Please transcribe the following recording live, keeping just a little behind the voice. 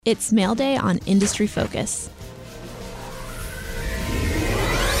It's Mail Day on Industry Focus.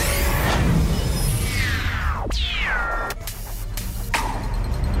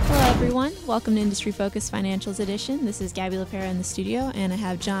 Hello everyone, welcome to Industry Focus Financials Edition. This is Gabby LaPera in the studio, and I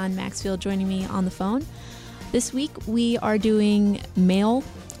have John Maxfield joining me on the phone. This week we are doing mail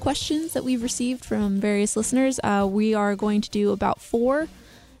questions that we've received from various listeners. We are going to do about 4,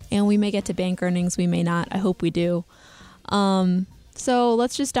 and we may get to bank earnings, we may not. I hope we do. So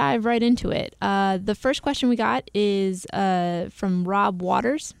let's just dive right into it. The first question we got is from Rob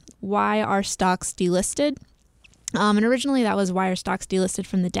Waters. Why are stocks delisted? And originally that was why are stocks delisted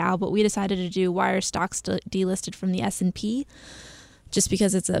from the Dow, but we decided to do why are stocks delisted from the S&P, just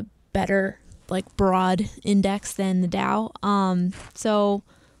because it's a better, broad index than the Dow. So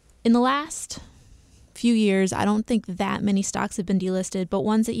in the last few years, I don't think that many stocks have been delisted, but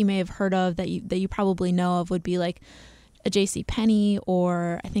ones that you may have heard of that you probably know of would be like a JCPenney,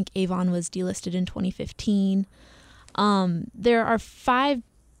 or I think Avon was delisted in 2015. There are 5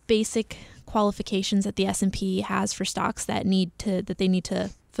 basic qualifications that the S&P has for stocks that they need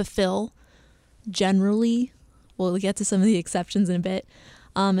to fulfill generally. We'll get to some of the exceptions in a bit,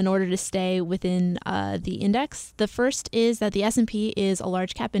 in order to stay within the index. The first is that the S&P is a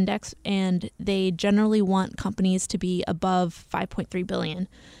large cap index, and they generally want companies to be above $5.3 billion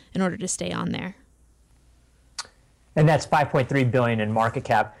in order to stay on there. And that's $5.3 billion in market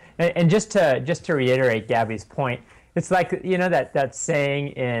cap. And just to reiterate Gabby's point, it's like, that saying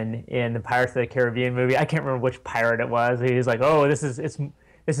in the Pirates of the Caribbean movie. I can't remember which pirate it was. He was like, "Oh, this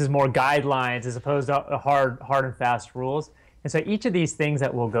is more guidelines as opposed to hard and fast rules." And so each of these things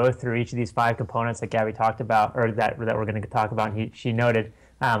that we'll go through, each of these 5 components that Gabby talked about, or that we're going to talk about, and she noted,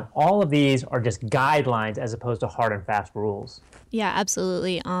 all of these are just guidelines as opposed to hard and fast rules. Yeah,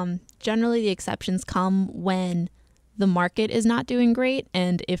 absolutely. Generally, the exceptions come when the market is not doing great,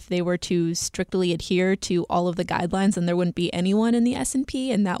 and if they were to strictly adhere to all of the guidelines, then there wouldn't be anyone in the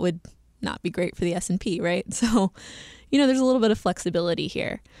S&P, and that would not be great for the S&P, right? So, there's a little bit of flexibility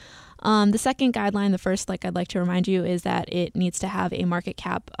here. The second guideline, the first, I'd like to remind you, is that it needs to have a market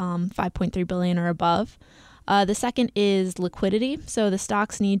cap $5.3 billion or above. The second is liquidity. So the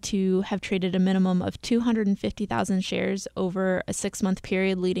stocks need to have traded a minimum of 250,000 shares over a 6-month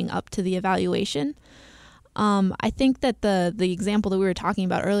period leading up to the evaluation. I think that the example that we were talking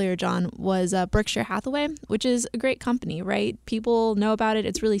about earlier, John, was Berkshire Hathaway, which is a great company, right? People know about it.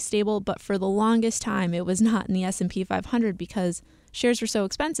 It's really stable. But for the longest time, it was not in the S&P 500 because shares were so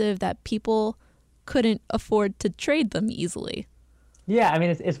expensive that people couldn't afford to trade them easily. Yeah,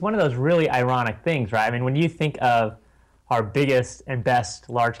 it's one of those really ironic things, right? When you think of our biggest and best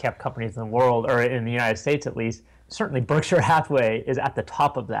large cap companies in the world, or in the United States at least, certainly Berkshire Hathaway is at the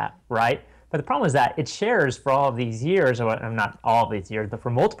top of that, right? But the problem is that its shares for all of these years, or not all of these years, but for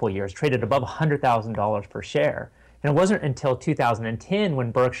multiple years, traded above $100,000 per share. And it wasn't until 2010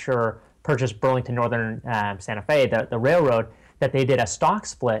 when Berkshire purchased Burlington Northern Santa Fe, the railroad, that they did a stock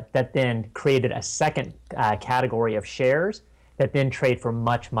split that then created a second category of shares that then trade for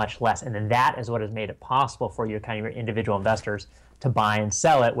much, much less. And then that is what has made it possible for your individual investors to buy and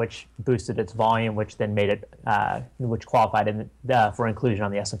sell it, which boosted its volume, which then made it, which qualified for inclusion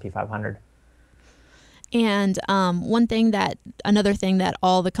on the S&P 500. And another thing that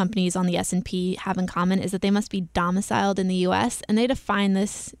all the companies on the S&P have in common is that they must be domiciled in the U.S., and they define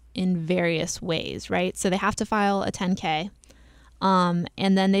this in various ways, right? So they have to file a 10K, and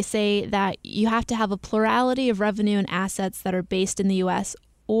then they say that you have to have a plurality of revenue and assets that are based in the U.S.,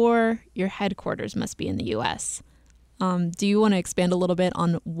 or your headquarters must be in the U.S. Do you want to expand a little bit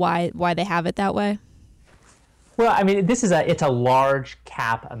on why they have it that way? Well, it's a large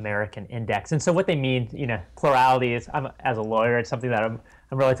cap American index. And so what they mean, plurality is, as a lawyer, it's something that I'm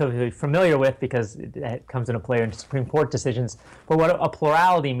relatively familiar with because it comes into play in Supreme Court decisions. But what a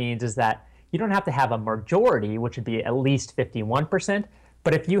plurality means is that you don't have to have a majority, which would be at least 51%.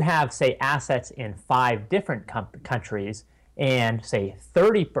 But if you have, say, assets in 5 different countries, and say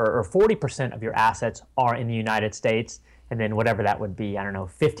 30 or 40% of your assets are in the United States, and then whatever that would be,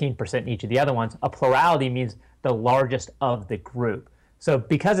 15% in each of the other ones, a plurality means the largest of the group. So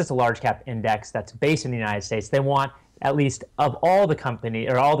because it's a large cap index that's based in the United States, they want, at least of all the company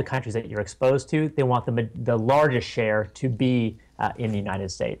or all the countries that you're exposed to, they want the largest share to be in the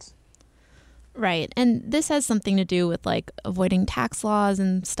United States. Right. And this has something to do with avoiding tax laws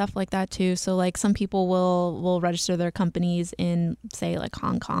and stuff like that too. So some people will register their companies in, say,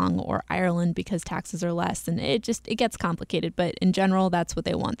 Hong Kong or Ireland because taxes are less, and it gets complicated. But in general, that's what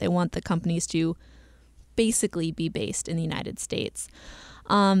they want. They want the companies to basically be based in the United States.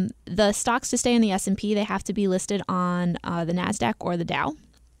 The stocks to stay in the S&P, they have to be listed on the NASDAQ or the Dow.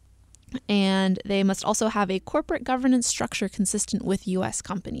 And they must also have a corporate governance structure consistent with U.S.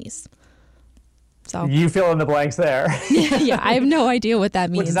 companies. So you fill in the blanks there. Yeah, I have no idea what that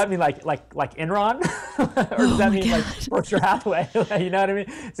means. What does that mean? Like Enron, or does that mean like Berkshire Hathaway? You know what I mean?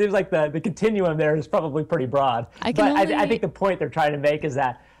 It seems like the continuum there is probably pretty broad. I think the point they're trying to make is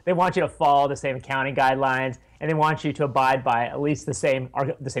that they want you to follow the same accounting guidelines, and they want you to abide by at least the same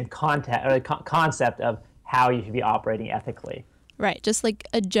content or concept of how you should be operating ethically. Right, just like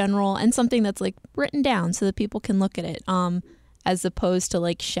a general and something that's like written down so that people can look at it, as opposed to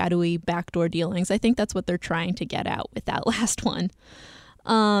like shadowy backdoor dealings. I think that's what they're trying to get at with that last one.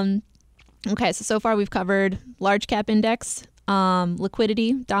 Okay, so far we've covered large cap index,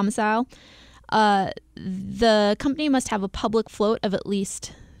 liquidity, domicile. The company must have a public float of at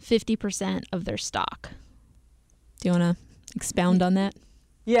least 50% of their stock. Do you want to expound on that?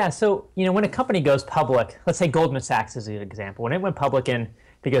 Yeah, so when a company goes public, let's say Goldman Sachs is an example. When it went public in, I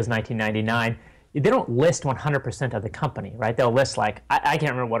think it was 1999, they don't list 100% of the company, right? They'll list like, I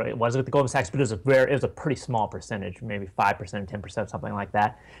can't remember what it was with the Goldman Sachs, but it was a pretty small percentage, maybe 5%, 10%, something like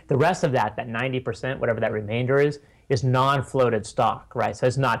that. The rest of that 90%, whatever that remainder is non-floated stock, right? So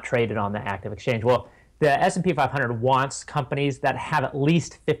it's not traded on the active exchange. Well, the S&P 500 wants companies that have at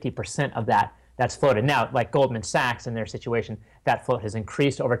least 50% of that's floated. Now, like Goldman Sachs in their situation, that float has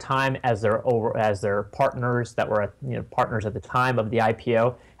increased over time as their partners that were partners at the time of the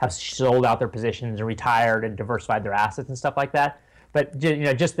IPO have sold out their positions and retired and diversified their assets and stuff like that. But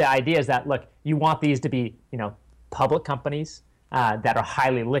just the idea is that, look, you want these to be public companies that are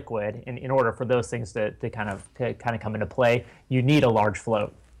highly liquid, and in order for those things to kind of come into play, you need a large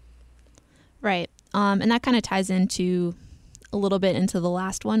float. Right, and that kind of ties into a little bit into the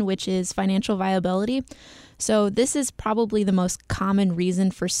last one, which is financial viability. So this is probably the most common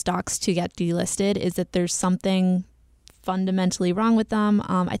reason for stocks to get delisted, is that there's something fundamentally wrong with them.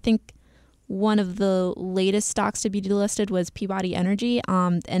 I think one of the latest stocks to be delisted was Peabody Energy,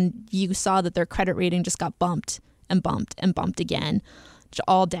 and you saw that their credit rating just got bumped and bumped and bumped again,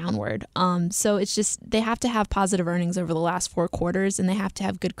 all downward. So it's just, they have to have positive earnings over the last 4 quarters, and they have to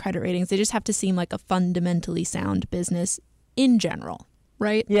have good credit ratings. They just have to seem like a fundamentally sound business in general,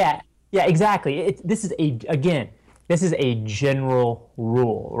 right? Yeah, exactly. This is a general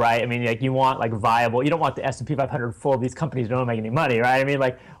rule, right? I mean, like you want like viable. You don't want the S&P 500 full of these companies that don't make any money, right? I mean,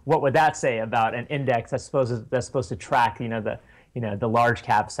 like what would that say about an index that's supposed to track the large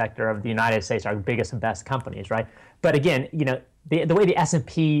cap sector of the United States, our biggest and best companies, right? But again, the way the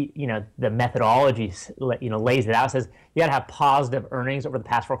S&P, the methodology, lays it out, says you got to have positive earnings over the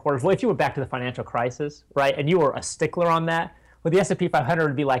past 4 quarters. Well, if you went back to the financial crisis, right, and you were a stickler on that, well, the S&P 500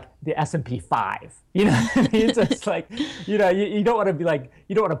 would be like the S&P 5. You know what I mean? So it's like, you don't want to be like,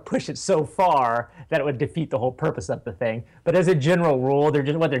 you don't want to push it so far that it would defeat the whole purpose of the thing. But as a general rule, what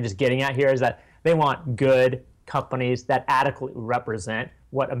they're just getting at here is that they want good companies that adequately represent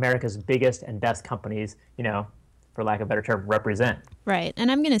what America's biggest and best companies, for lack of a better term, represent. Right.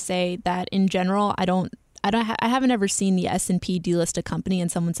 And I'm going to say that in general, I haven't ever seen the S&P delist a company and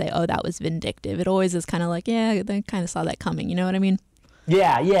someone say, oh, that was vindictive. It always is kind of like, yeah, they kind of saw that coming. You know what I mean?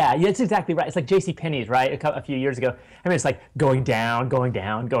 Yeah, that's exactly right. It's like JCPenney's, right? A few years ago. I mean, it's like going down.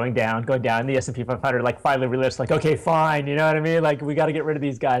 The S&P 500 like finally realized, like, okay, fine. You know what I mean? Like, we got to get rid of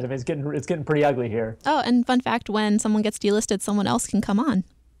these guys. I mean, it's getting pretty ugly here. Oh, and fun fact, when someone gets delisted, someone else can come on.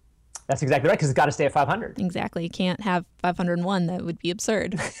 That's exactly right, because it's got to stay at 500. Exactly. You can't have 501. That would be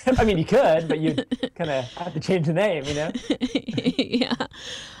absurd. I mean, you could, but you'd kind of have to change the name, Yeah.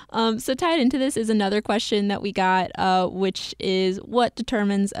 So tied into this is another question that we got, which is what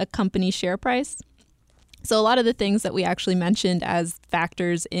determines a company's share price? So a lot of the things that we actually mentioned as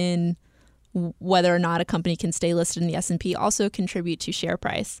factors in whether or not a company can stay listed in the S&P also contribute to share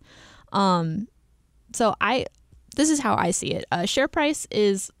price. This is how I see it. Share price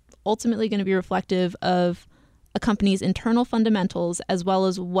is ultimately going to be reflective of a company's internal fundamentals as well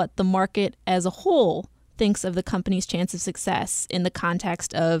as what the market as a whole thinks of the company's chance of success in the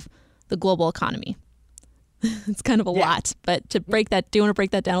context of the global economy. It's kind of a lot, but do you want to break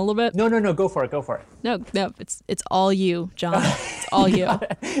that down a little bit? No, go for it. No, it's all you, John. It's all you.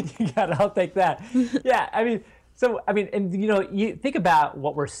 You got it. I'll take that. Yeah, and you think about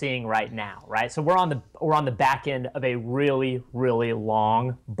what we're seeing right now, right? So we're on the back end of a really, really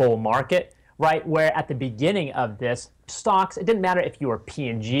long bull market, right? Where at the beginning of this, stocks, it didn't matter if you were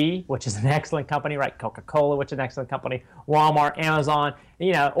P&G, which is an excellent company, right? Coca-Cola, which is an excellent company, Walmart, Amazon,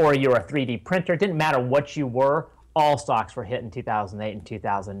 or you were a 3D printer. It didn't matter what you were. all stocks were hit in 2008 and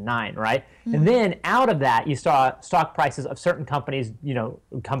 2009, right? And then out of that, you saw stock prices of certain companies,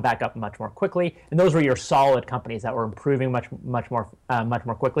 come back up much more quickly. And those were your solid companies that were improving much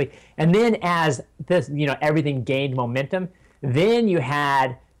more quickly. And then as this, everything gained momentum, then you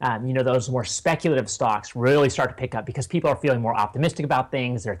had those more speculative stocks really start to pick up because people are feeling more optimistic about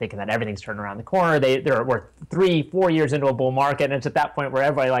things. They're thinking that everything's turning around the corner. We're 3-4 years into a bull market, and it's at that point where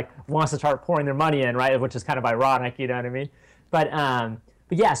everybody wants to start pouring their money in, right? Which is kind of ironic, you know what I mean? But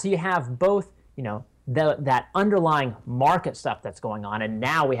yeah, so you have both, that underlying market stuff that's going on, and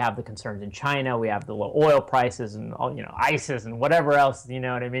now we have the concerns in China. We have the low oil prices and all, ISIS and whatever else, you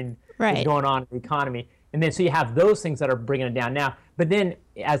know what I mean, is going on in the economy. And then so you have those things that are bringing it down now. But then,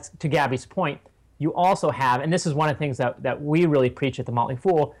 as to Gabby's point, you also have, and this is one of the things that we really preach at the Motley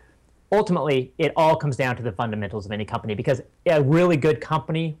Fool, ultimately it all comes down to the fundamentals of any company, because a really good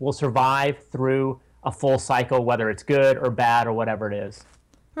company will survive through a full cycle, whether it's good or bad or whatever it is.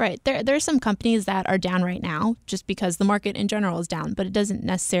 Right. There's some companies that are down right now just because the market in general is down, but it doesn't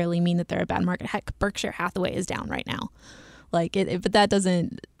necessarily mean that they're a bad market. Heck, Berkshire Hathaway is down right now. But that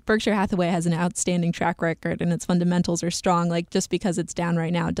doesn't... Berkshire Hathaway has an outstanding track record and its fundamentals are strong. Just because it's down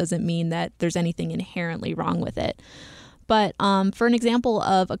right now doesn't mean that there's anything inherently wrong with it. But for an example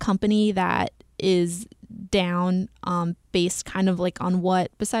of a company that is down based kind of on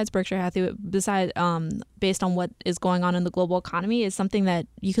what, besides Berkshire Hathaway, based on what is going on in the global economy, is something that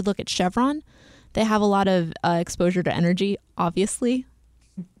you could look at Chevron. They have a lot of exposure to energy, obviously.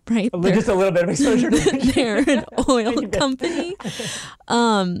 Right, just a little bit of exposure to energy. They're an oil company.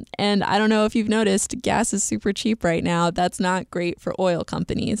 And I don't know if you've noticed, gas is super cheap right now. That's not great for oil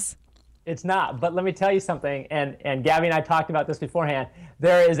companies. It's not, but let me tell you something, and Gabby and I talked about this beforehand.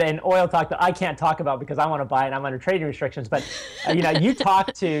 There is an oil talk that I can't talk about because I want to buy it and I'm under trading restrictions, but you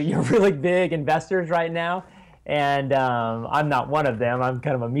talk to your really big investors right now, and I'm not one of them. I'm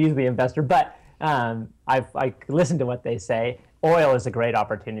kind of a measly investor, but I listen to what they say. Oil is a great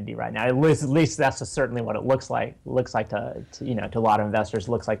opportunity right now. At least that's certainly what it looks like. It looks like to a lot of investors.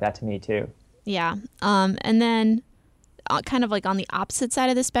 It looks like that to me too. Yeah. And then kind of on the opposite side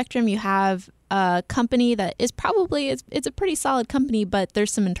of the spectrum, you have a company that is probably, it's a pretty solid company, but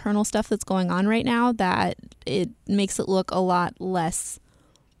there's some internal stuff that's going on right now that it makes it look a lot less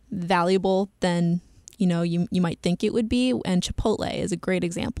valuable than you might think it would be. And Chipotle is a great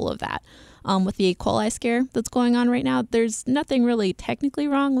example of that. With the E. coli scare that's going on right now, there's nothing really technically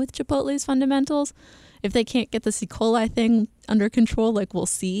wrong with Chipotle's fundamentals. If they can't get this E. coli thing under control, we'll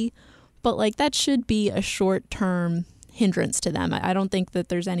see. But that should be a short-term hindrance to them. I don't think that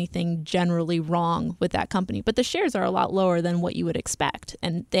there's anything generally wrong with that company. But the shares are a lot lower than what you would expect,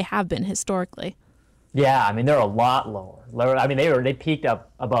 and they have been historically. Yeah, I mean, they're a lot lower. I mean, they peaked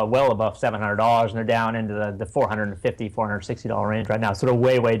up well above $700, and they're down into the $450, $460 range right now. So they're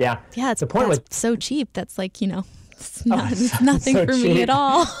way down. Yeah, that's so cheap. That's it's nothing so for cheap. Me at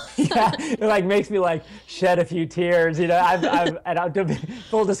all. Yeah, it makes me shed a few tears. And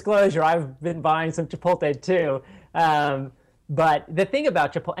full disclosure, I've been buying some Chipotle too. But the thing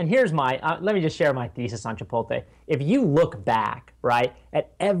about Chipotle, and here's let me just share my thesis on Chipotle. If you look back, right,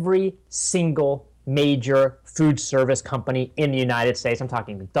 at every single major food service company in the United States, I'm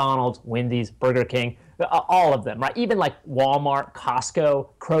talking McDonald's, Wendy's, Burger King, all of them, right? Even Walmart, Costco,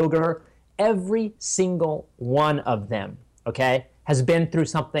 Kroger, every single one of them, okay, has been through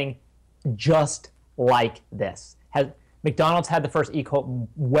something just like this. McDonald's had the first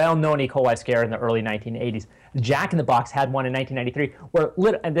well-known E. coli scare in the early 1980s. Jack in the Box had one in 1993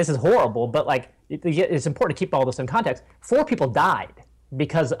 where, and this is horrible, but it's important to keep all this in context. 4 people died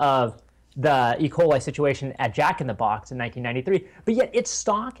because of the E. coli situation at Jack in the Box in 1993, but yet its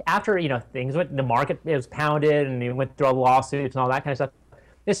stock, after things went, the market was pounded and it went through all the lawsuits and all that kind of stuff,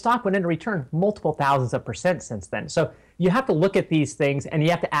 its stock went into return multiple thousands of percent since then. So you have to look at these things and you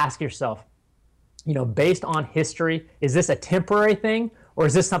have to ask yourself, based on history, is this a temporary thing or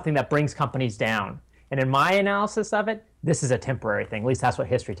is this something that brings companies down? And in my analysis of it, this is a temporary thing. At least that's what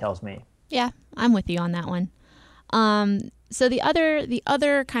history tells me. Yeah, I'm with you on that one. So the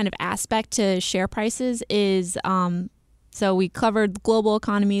other kind of aspect to share prices is, so we covered the global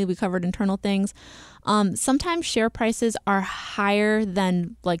economy, we covered internal things. Sometimes share prices are higher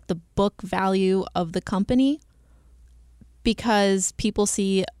than the book value of the company because people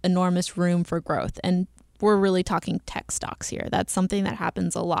see enormous room for growth. And we're really talking tech stocks here. That's something that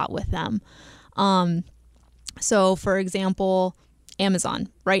happens a lot with them. So for example, Amazon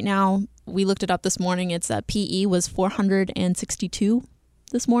right now, we looked it up this morning. Its PE was 462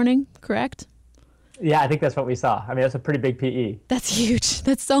 this morning, correct? Yeah, I think that's what we saw. I mean, that's a pretty big PE. That's huge.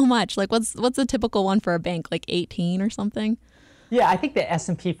 That's so much. Like what's a typical one for a bank? Like 18 or something? Yeah, I think the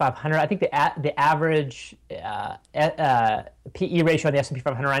S&P 500, I think the average PE ratio on the S&P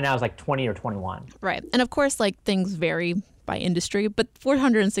 500 right now is like 20 or 21. Right. And of course, like things vary by industry, but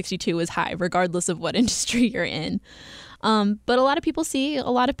 462 is high regardless of what industry you're in. But a lot of people see a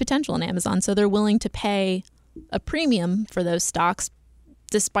lot of potential in Amazon, so they're willing to pay a premium for those stocks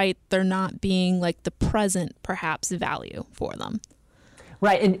despite there not being like the present, perhaps, value for them.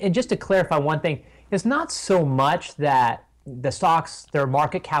 Right. And just to clarify one thing, it's not so much that the stocks, their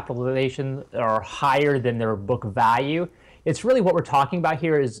market capitalization are higher than their book value. It's really what we're talking about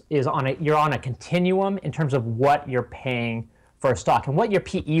here is you're on a continuum in terms of what you're paying for a stock. And what your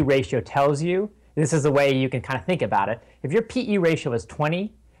PE ratio tells you, this is the way you can kind of think about it. If your PE ratio is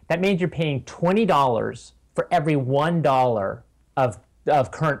 20, that means you're paying $20 for every $1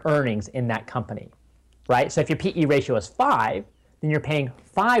 of current earnings in that company, right? So if your PE ratio is 5, then you're paying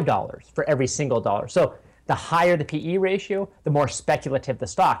 $5 for every single dollar. So the higher the PE ratio, the more speculative the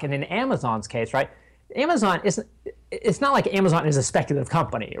stock. And in Amazon's case, right, Amazon isn't, it's not like Amazon is a speculative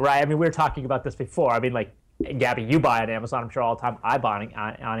company, right? I mean, we were talking about this before. I mean, like, Gabby, you buy on Amazon, I'm sure all the time. I buy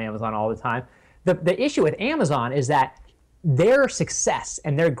on Amazon all the time. The issue with Amazon is that their success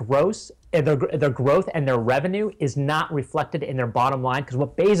and their growth and their revenue is not reflected in their bottom line, because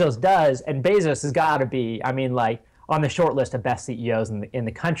what Bezos does, and Bezos has got to be, I mean, like, on the short list of best CEOs in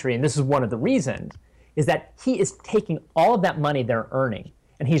the country, and this is one of the reasons, is that he is taking all of that money they're earning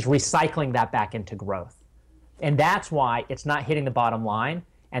and he's recycling that back into growth. And that's why it's not hitting the bottom line,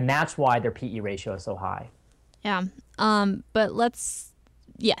 and that's why their PE ratio is so high. Yeah. But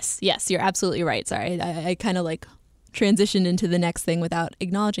yes, you're absolutely right. Sorry, I kind of like transitioned into the next thing without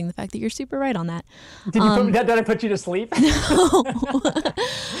acknowledging the fact that you're super right on that. Did I put you to sleep? No.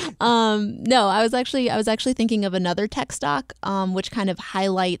 No, I was actually thinking of another tech stock, which kind of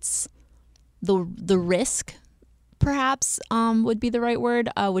highlights the risk, perhaps, would be the right word,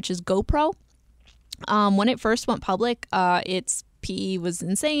 which is GoPro. When it first went public, its PE was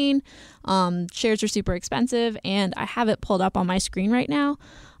insane. Shares are super expensive, and I have it pulled up on my screen right now.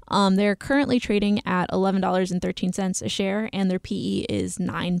 They're currently trading at $11.13 a share, and their PE is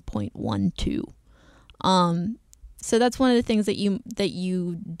 9.12. So that's one of the things that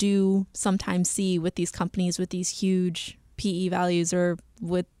you do sometimes see with these companies with these huge PE values, or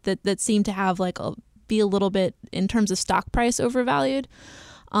with that seem to have be a little bit, in terms of stock price, overvalued.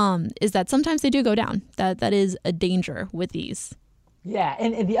 Is that sometimes they do go down. That is a danger with these. Yeah,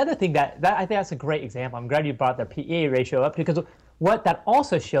 and the other thing that I think that's a great example. I'm glad you brought their PE ratio up, because what that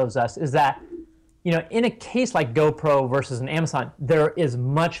also shows us is that, you know, in a case like GoPro versus an Amazon, there is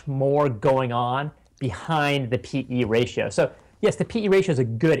much more going on behind the PE ratio. So yes, the PE ratio is a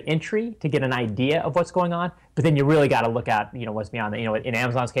good entry to get an idea of what's going on, but then you really got to look at, you know, what's beyond that. You know, in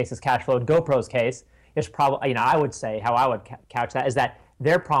Amazon's case, it's cash flow. In GoPro's case, it's probably, you know, I would say how I would couch that is that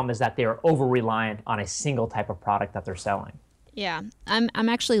their problem is that they are over-reliant on a single type of product that they're selling. Yeah, I'm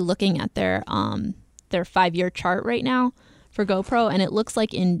actually looking at their 5-year chart right now for GoPro, and it looks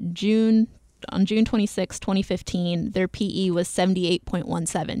like on June 26, 2015, their PE was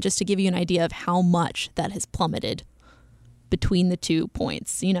 78.17, just to give you an idea of how much that has plummeted between the 2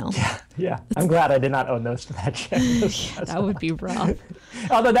 points, you know. Yeah. I'm glad I did not own those to that share. That would be rough.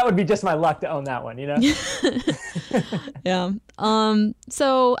 Although that would be just my luck to own that one, you know? Yeah.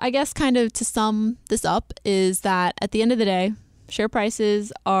 So I guess kind of to sum this up is that at the end of the day, share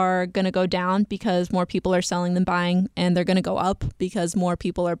prices are going to go down because more people are selling than buying, and they're going to go up because more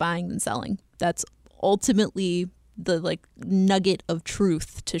people are buying than selling. That's ultimately the nugget of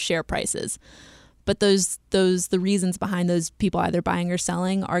truth to share prices. But the reasons behind those people either buying or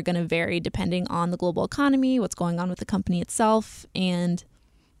selling are going to vary depending on the global economy, what's going on with the company itself, and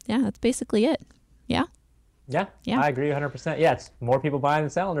yeah, that's basically it. Yeah. Yeah. I agree 100%. Yeah, it's more people buying than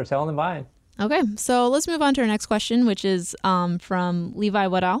selling, or selling than buying. Okay, so let's move on to our next question, which is from Levi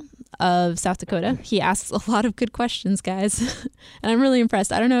Waddell of South Dakota. He asks a lot of good questions, guys, and I'm really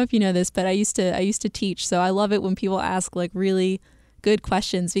impressed. I don't know if you know this, but I used to teach, so I love it when people ask really good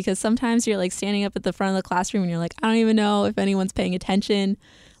questions, because sometimes you're standing up at the front of the classroom and you're like, I don't even know if anyone's paying attention.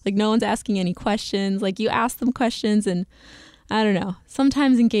 No one's asking any questions. You ask them questions, and I don't know.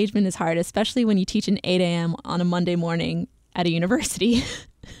 Sometimes engagement is hard, especially when you teach at 8 a.m. on a Monday morning at a university.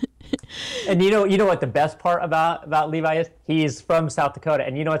 And you know what the best part about Levi is? He's from South Dakota,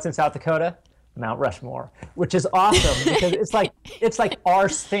 and you know what's in South Dakota? Mount Rushmore, which is awesome because it's like our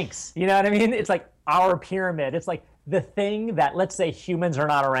Sphinx. You know what I mean? It's like our pyramid. It's like the thing that, let's say humans are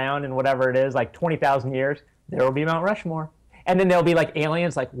not around in whatever it is, 20,000 years, there will be Mount Rushmore. And then there'll be like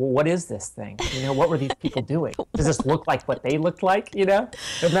aliens like, well, what is this thing? You know, what were these people doing? Does this look like what they looked like? You know?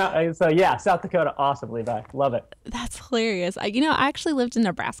 So yeah, South Dakota, awesome, Levi. Love it. That's hilarious. I actually lived in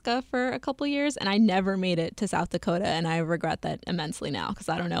Nebraska for a couple years, and I never made it to South Dakota, and I regret that immensely now because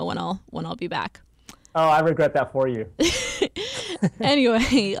I don't know when I'll be back. Oh, I regret that for you.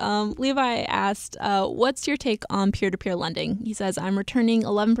 Anyway, Levi asked, what's your take on peer-to-peer lending? He says, I'm returning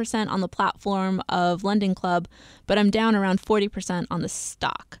 11% on the platform of Lending Club, but I'm down around 40% on the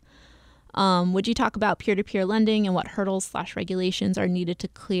stock. Would you talk about peer-to-peer lending and what hurdles/regulations are needed to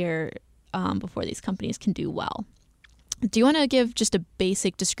clear before these companies can do well? Do you want to give just a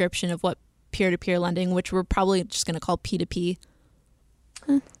basic description of what peer-to-peer lending, which we're probably just going to call P2P?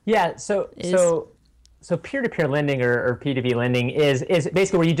 Yeah, so peer-to-peer lending or P2P lending is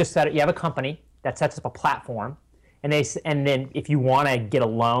basically where you have a company that sets up a platform, and then if you want to get a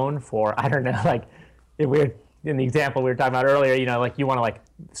loan for, I don't know, like in the example we were talking about earlier, you know, like you want to like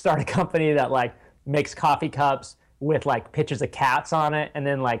start a company that like makes coffee cups with like pictures of cats on it, and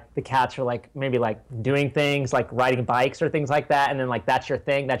then like the cats are like maybe like doing things like riding bikes or things like that, and then like that's your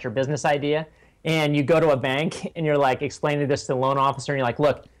thing, that's your business idea, and you go to a bank and you're like explaining this to the loan officer, and you're like,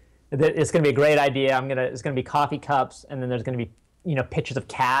 look, it's going to be a great idea. It's going to be coffee cups, and then there's going to be, you know, pictures of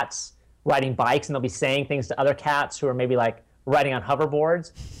cats riding bikes, and they'll be saying things to other cats who are maybe like riding on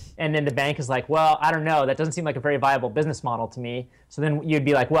hoverboards. And then the bank is like, well, I don't know. That doesn't seem like a very viable business model to me. So then you'd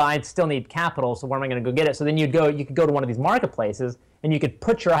be like, well, I still need capital, so where am I going to go get it? So then you could go to one of these marketplaces, and you could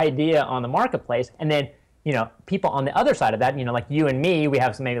put your idea on the marketplace, and then, you know, people on the other side of that, you know, like you and me, we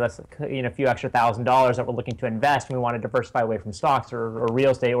have maybe a few extra $1,000 that we're looking to invest, and we want to diversify away from stocks or real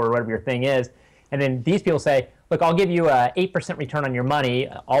estate or whatever your thing is. And then these people say, look, I'll give you a 8% return on your money.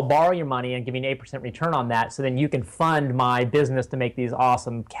 I'll borrow your money and give you an 8% return on that, so then you can fund my business to make these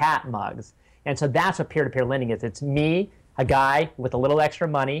awesome cat mugs. And so that's what peer-to-peer lending is. It's me, a guy with a little extra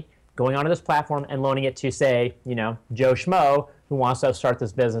money, going onto this platform and loaning it to, say, you know, Joe Schmo, who wants to start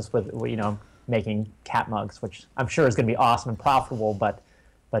this business with, you know, making cat mugs, which I'm sure is going to be awesome and profitable, but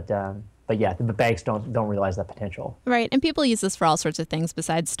yeah, the banks don't realize that potential. Right, and people use this for all sorts of things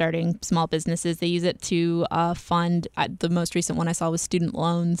besides starting small businesses. They use it to fund. The most recent one I saw was student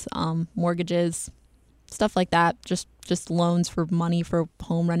loans, mortgages, stuff like that. Just loans for money for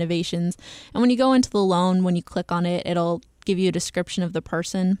home renovations. And when you go into the loan, when you click on it, it'll give you a description of the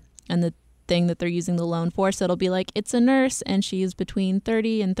person and the thing that they're using the loan for. So it'll be like, it's a nurse and she's between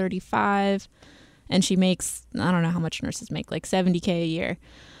 30 and 35 and she makes, I don't know how much nurses make, like $70K a year.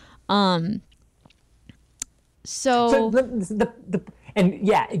 And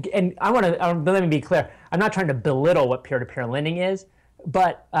I want to let me be clear. I'm not trying to belittle what peer-to-peer lending is,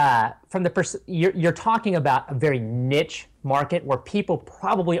 but from you're talking about a very niche market where people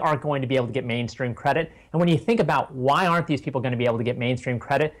probably aren't going to be able to get mainstream credit. And when you think about why aren't these people going to be able to get mainstream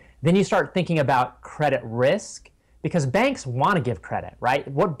credit, then you start thinking about credit risk, because banks want to give credit, right?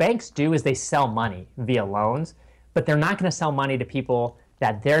 What banks do is they sell money via loans, but they're not going to sell money to people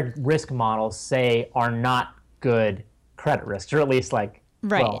that their risk models say are not good credit risks, or at least like,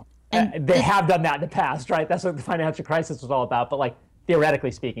 right. Well, they have done that in the past, right? That's what the financial crisis was all about. But like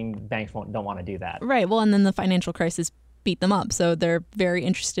theoretically speaking, banks don't want to do that. Right. Well, and then the financial crisis beat them up. So they're very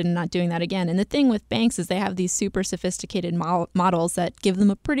interested in not doing that again. And the thing with banks is they have these super sophisticated models that give them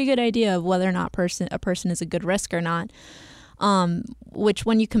a pretty good idea of whether or not a person is a good risk or not, which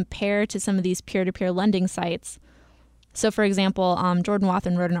when you compare to some of these peer-to-peer lending sites. So, for example, Jordan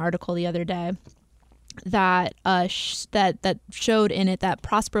Wathen wrote an article the other day that that showed in it that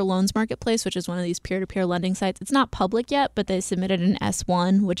Prosper Loans Marketplace, which is one of these peer-to-peer lending sites, it's not public yet, but they submitted an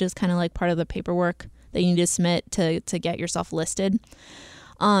S1, which is kind of like part of the paperwork that you need to submit to get yourself listed.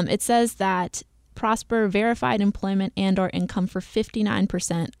 It says that Prosper verified employment and or income for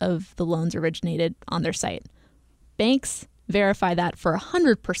 59% of the loans originated on their site. Banks verify that for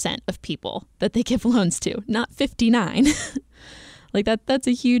 100% of people that they give loans to, not 59. Like that's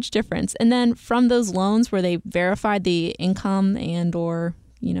a huge difference. And then from those loans where they verified the income and or,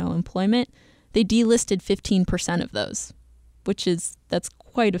 you know, employment, they delisted 15% of those, that's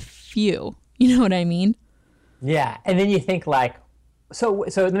quite a few. You know what I mean? Yeah. And then you think like, so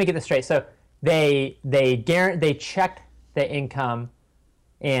let me get this straight. So they checked the income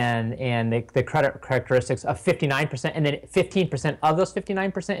and the credit characteristics of 59%, and then 15% of those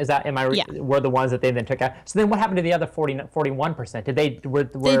 59%, were the ones that they then took out. So then what happened to the other 41%? They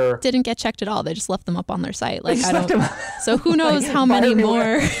didn't get checked at all. They just left them up on their site. Like so who knows how many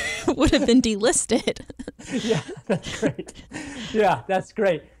more would have been delisted. Yeah, that's great. Yeah, that's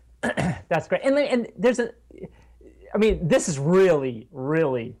great. That's great. And there's I mean, this is really,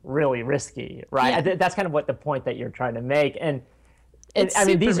 really, really risky, right? Yeah. That's kind of what the point that you're trying to make. And It's I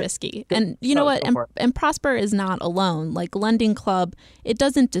mean, super these risky. And you know what? go And Prosper is not alone. Like Lending Club, it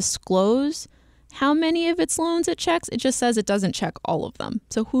doesn't disclose how many of its loans it checks. It just says it doesn't check all of them.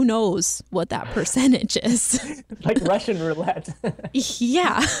 So who knows what that percentage is? like Russian roulette.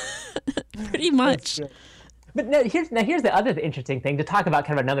 Yeah, pretty much. But here's the other interesting thing to talk about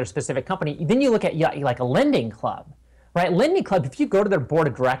kind of another specific company. Then you look at like a Lending Club, right? Lending Club, if you go to their board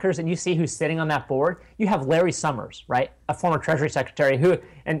of directors and you see who's sitting on that board, you have Larry Summers, right? A former Treasury Secretary who,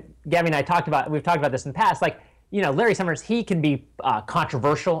 and Gabby and I we've talked about this in the past, like, Larry Summers, he can be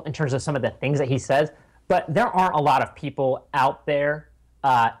controversial in terms of some of the things that he says, but there aren't a lot of people out there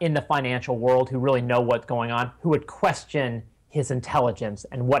in the financial world who really know what's going on, who would question his intelligence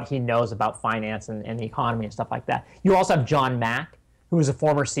and what he knows about finance and the economy and stuff like that. You also have John Mack, who is a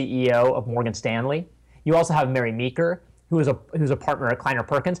former CEO of Morgan Stanley. You also have Mary Meeker, who's a partner at Kleiner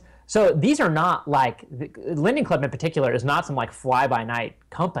Perkins. So these are not like, Lending Club in particular is not some like fly-by-night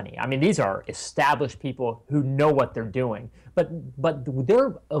company. I mean, these are established people who know what they're doing. But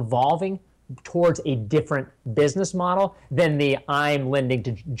they're evolving towards a different business model than the I'm lending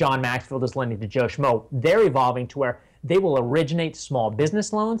to John Maxfield is lending to Joe Schmo. They're evolving to where they will originate small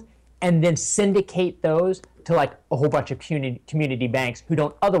business loans and then syndicate those to like a whole bunch of community banks who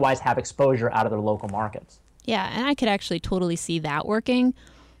don't otherwise have exposure out of their local markets. Yeah, and I could actually totally see that working.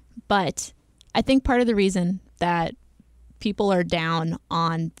 But I think part of the reason that people are down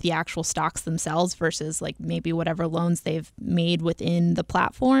on the actual stocks themselves versus like maybe whatever loans they've made within the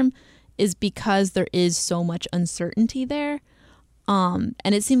platform is because there is so much uncertainty there. And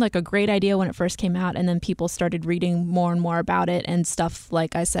it seemed like a great idea when it first came out, and then people started reading more and more about it, and stuff,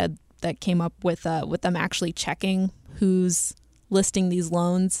 like I said, that came up with them actually checking who's listing these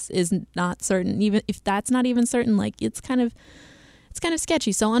loans is not certain. Even if that's not even certain, like it's kind of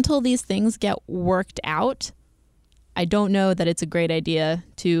sketchy. So until these things get worked out, I don't know that it's a great idea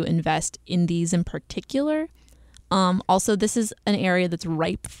to invest in these in particular. Also, this is an area that's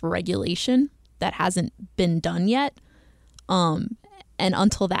ripe for regulation that hasn't been done yet. And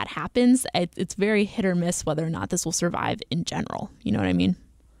until that happens, it's very hit or miss whether or not this will survive in general. You know what I mean?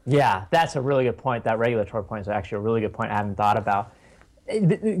 Yeah, that's a really good point. That regulatory point is actually a really good point I haven't thought about.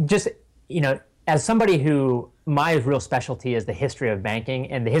 Just, as somebody who, my real specialty is the history of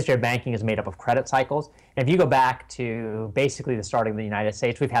banking, and the history of banking is made up of credit cycles. And if you go back to basically the start of the United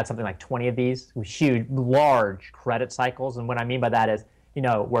States, we've had something like 20 of these huge, large credit cycles. And what I mean by that is,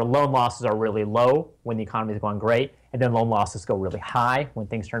 where loan losses are really low when the economy is going great, and then loan losses go really high when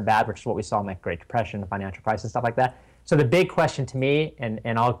things turn bad, which is what we saw in the Great Depression, the financial crisis, stuff like that. So the big question to me, and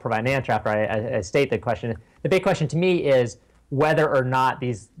I'll provide an answer after I state the question, the big question to me is whether or not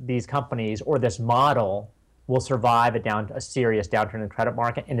these companies or this model will survive a serious downturn in the credit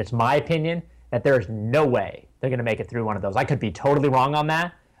market. And it's my opinion that there is no way they're going to make it through one of those. I could be totally wrong on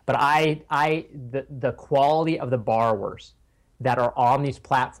that, but the quality of the borrowers that are on these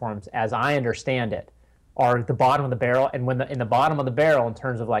platforms, as I understand it, are the bottom of the barrel. And in the bottom of the barrel, in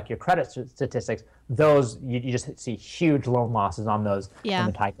terms of like your credit statistics, those you just see huge loan losses on those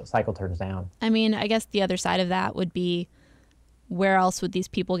when the cycle turns down. I mean, I guess the other side of that would be, where else would these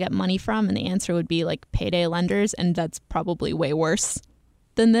people get money from? And the answer would be like payday lenders, and that's probably way worse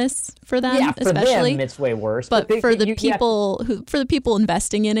than this for them. Yeah, for especially. them it's way worse. But for the people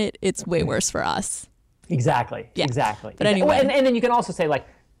investing in it, it's way worse for us. Exactly. Yeah. Exactly. But anyway, and then you can also say like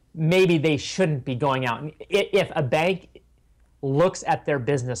maybe they shouldn't be going out. If a bank looks at their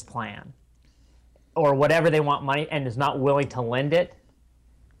business plan or whatever they want money and is not willing to lend it,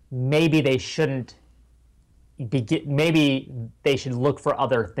 maybe they shouldn't. Maybe they should look for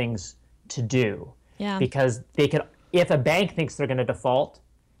other things to do. Yeah. Because if a bank thinks they're going to default,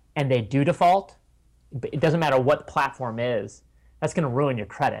 and they do default, it doesn't matter what the platform is, that's going to ruin your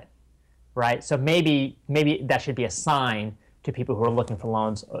credit, right? So maybe that should be a sign to people who are looking for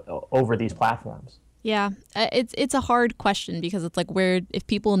loans over these platforms. Yeah, it's a hard question because it's like, if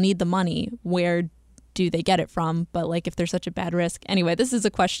people need the money, where do they get it from? But like, if there's such a bad risk. Anyway, this is a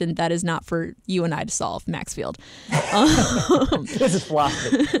question that is not for you and I to solve, Maxfield. This is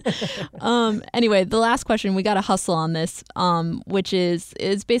philosophy. Anyway, the last question, we got to hustle on this, which is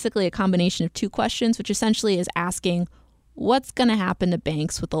basically a combination of two questions, which essentially is asking what's going to happen to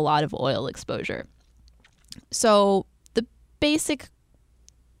banks with a lot of oil exposure. So the basic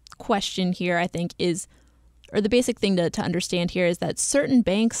question here, I think, the basic thing to understand here is that certain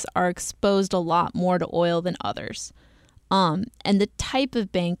banks are exposed a lot more to oil than others. And the type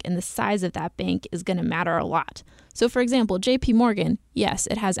of bank and the size of that bank is going to matter a lot. So, for example, JP Morgan, yes,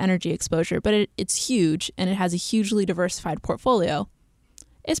 it has energy exposure, but it's huge and it has a hugely diversified portfolio.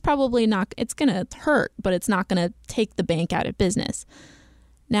 It's probably not, it's going to hurt, but it's not going to take the bank out of business.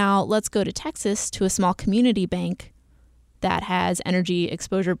 Now, let's go to Texas, to a small community bank that has energy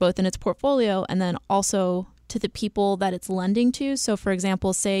exposure both in its portfolio and then also to the people that it's lending to. So, for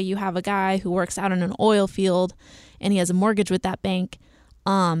example, say you have a guy who works out in an oil field and he has a mortgage with that bank,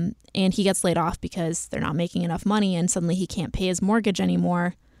 and he gets laid off because they're not making enough money and suddenly he can't pay his mortgage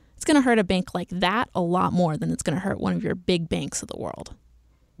anymore. It's going to hurt a bank like that a lot more than it's going to hurt one of your big banks of the world.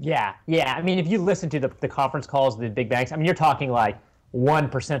 Yeah. I mean, if you listen to the conference calls of the big banks, I mean, you're talking like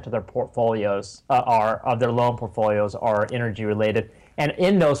 1% of their portfolios of their loan portfolios are energy related. And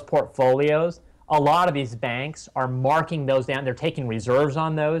in those portfolios, a lot of these banks are marking those down. They're taking reserves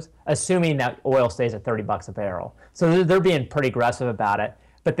on those, assuming that oil stays at $30 a barrel. So they're being pretty aggressive about it.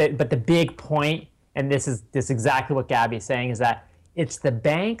 But the big point, and this is exactly what Gabby's saying, is that it's the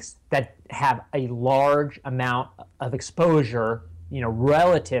banks that have a large amount of exposure,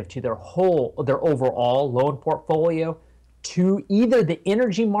 relative to their overall loan portfolio, to either the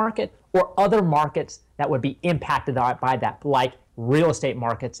energy market or other markets that would be impacted by that, like real estate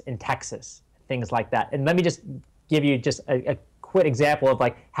markets in Texas, things like that. And let me just give you just a quick example of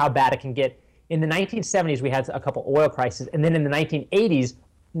like how bad it can get. In the 1970s, we had a couple oil crises, and then in the 1980s,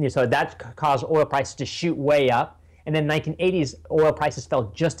 so that caused oil prices to shoot way up. And then 1980s, oil prices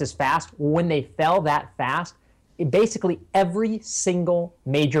fell just as fast. When they fell that fast, basically every single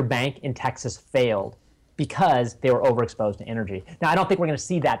major bank in Texas failed because they were overexposed to energy. Now, I don't think we're going to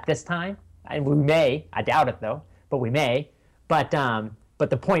see that this time. And we may. I doubt it, though, but we may. But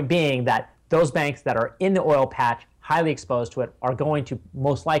the point being that those banks that are in the oil patch, highly exposed to it, are going to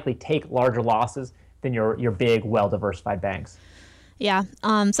most likely take larger losses than your big, well-diversified banks. Yeah.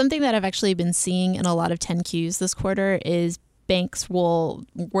 Something that I've actually been seeing in a lot of 10Qs this quarter is banks will,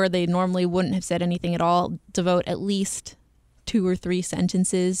 where they normally wouldn't have said anything at all, devote at least 2 or 3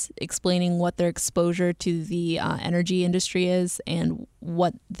 sentences explaining what their exposure to the energy industry is and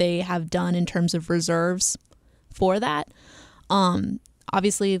what they have done in terms of reserves for that.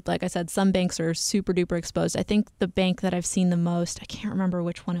 Obviously, like I said, some banks are super duper exposed. I think the bank that I've seen the most, I can't remember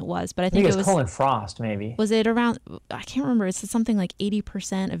which one it was, but I think it was Cullen/Frost, maybe. Was it around, I can't remember, it's something like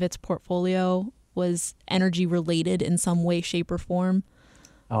 80% of its portfolio was energy related in some way, shape, or form.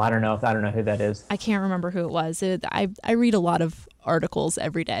 Oh, I don't know who that is. I can't remember who it was. I read a lot of articles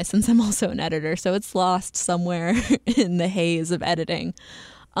every day since I'm also an editor, so it's lost somewhere in the haze of editing.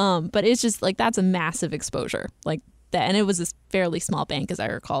 But it's just like, that's a massive exposure. Like that, and it was a fairly small bank, as I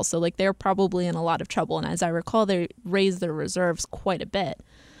recall. So like they're probably in a lot of trouble. And as I recall, they raised their reserves quite a bit.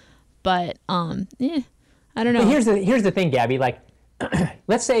 But I don't know. But here's the thing, Gabby. Like,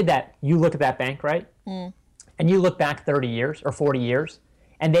 let's say that you look at that bank, right? And you look back 30 years or 40 years,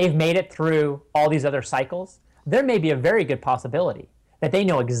 and they've made it through all these other cycles. There may be a very good possibility that they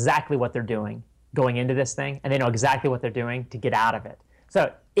know exactly what they're doing going into this thing, and they know exactly what they're doing to get out of it.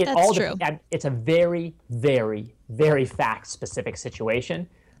 So it's a very, very, very fact-specific situation.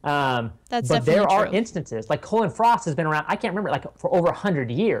 That's but there are true. instances, like Cullen/Frost has been around, I can't remember, like for over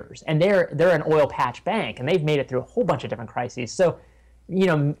 100 years, and they're an oil patch bank, and they've made it through a whole bunch of different crises. So,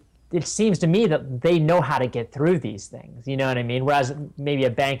 it seems to me that they know how to get through these things, you know what I mean? Whereas maybe a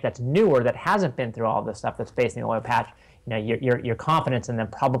bank that's newer, that hasn't been through all this stuff that's facing the oil patch, your confidence in them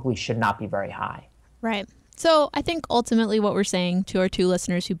probably should not be very high. Right. So I think ultimately what we're saying to our 2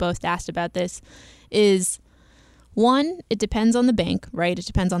 listeners who both asked about this is, 1, it depends on the bank, right? It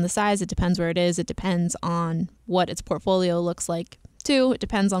depends on the size. It depends where it is. It depends on what its portfolio looks like. 2, it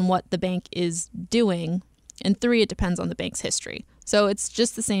depends on what the bank is doing. And 3, it depends on the bank's history. So it's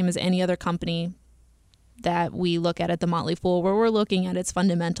just the same as any other company that we look at The Motley Fool, where we're looking at its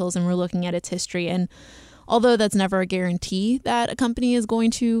fundamentals and we're looking at its history. And although that's never a guarantee that a company is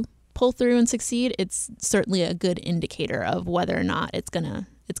going to pull through and succeed, it's certainly a good indicator of whether or not it's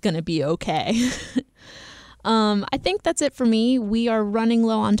gonna be okay. I think that's it for me. We are running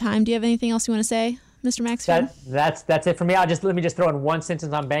low on time. Do you have anything else you want to say, Mr. Maxfield? That's it for me. Let me just throw in one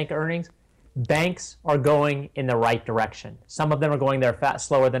sentence on bank earnings. Banks are going in the right direction. Some of them are going there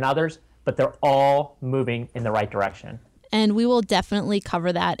slower than others, but they're all moving in the right direction. And we will definitely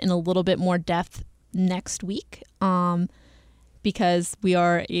cover that in a little bit more depth next week. because we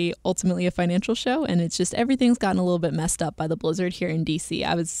are ultimately a financial show, and it's just everything's gotten a little bit messed up by the blizzard here in DC.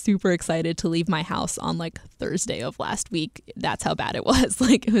 I was super excited to leave my house on like Thursday of last week. That's how bad it was.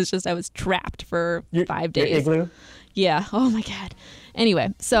 Like it was just, I was trapped for 5 days. Your igloo? Yeah. Oh my God.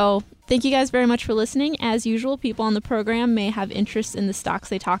 Anyway, so thank you guys very much for listening. As usual, people on the program may have interest in the stocks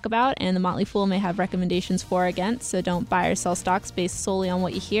they talk about, and the Motley Fool may have recommendations for or against, so don't buy or sell stocks based solely on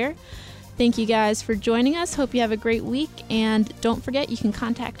what you hear. Thank you guys for joining us. Hope you have a great week. And don't forget, you can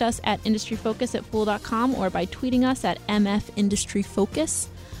contact us at industryfocus@fool.com or by tweeting us at MFIndustryFocus.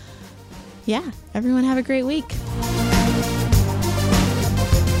 Yeah, everyone have a great week.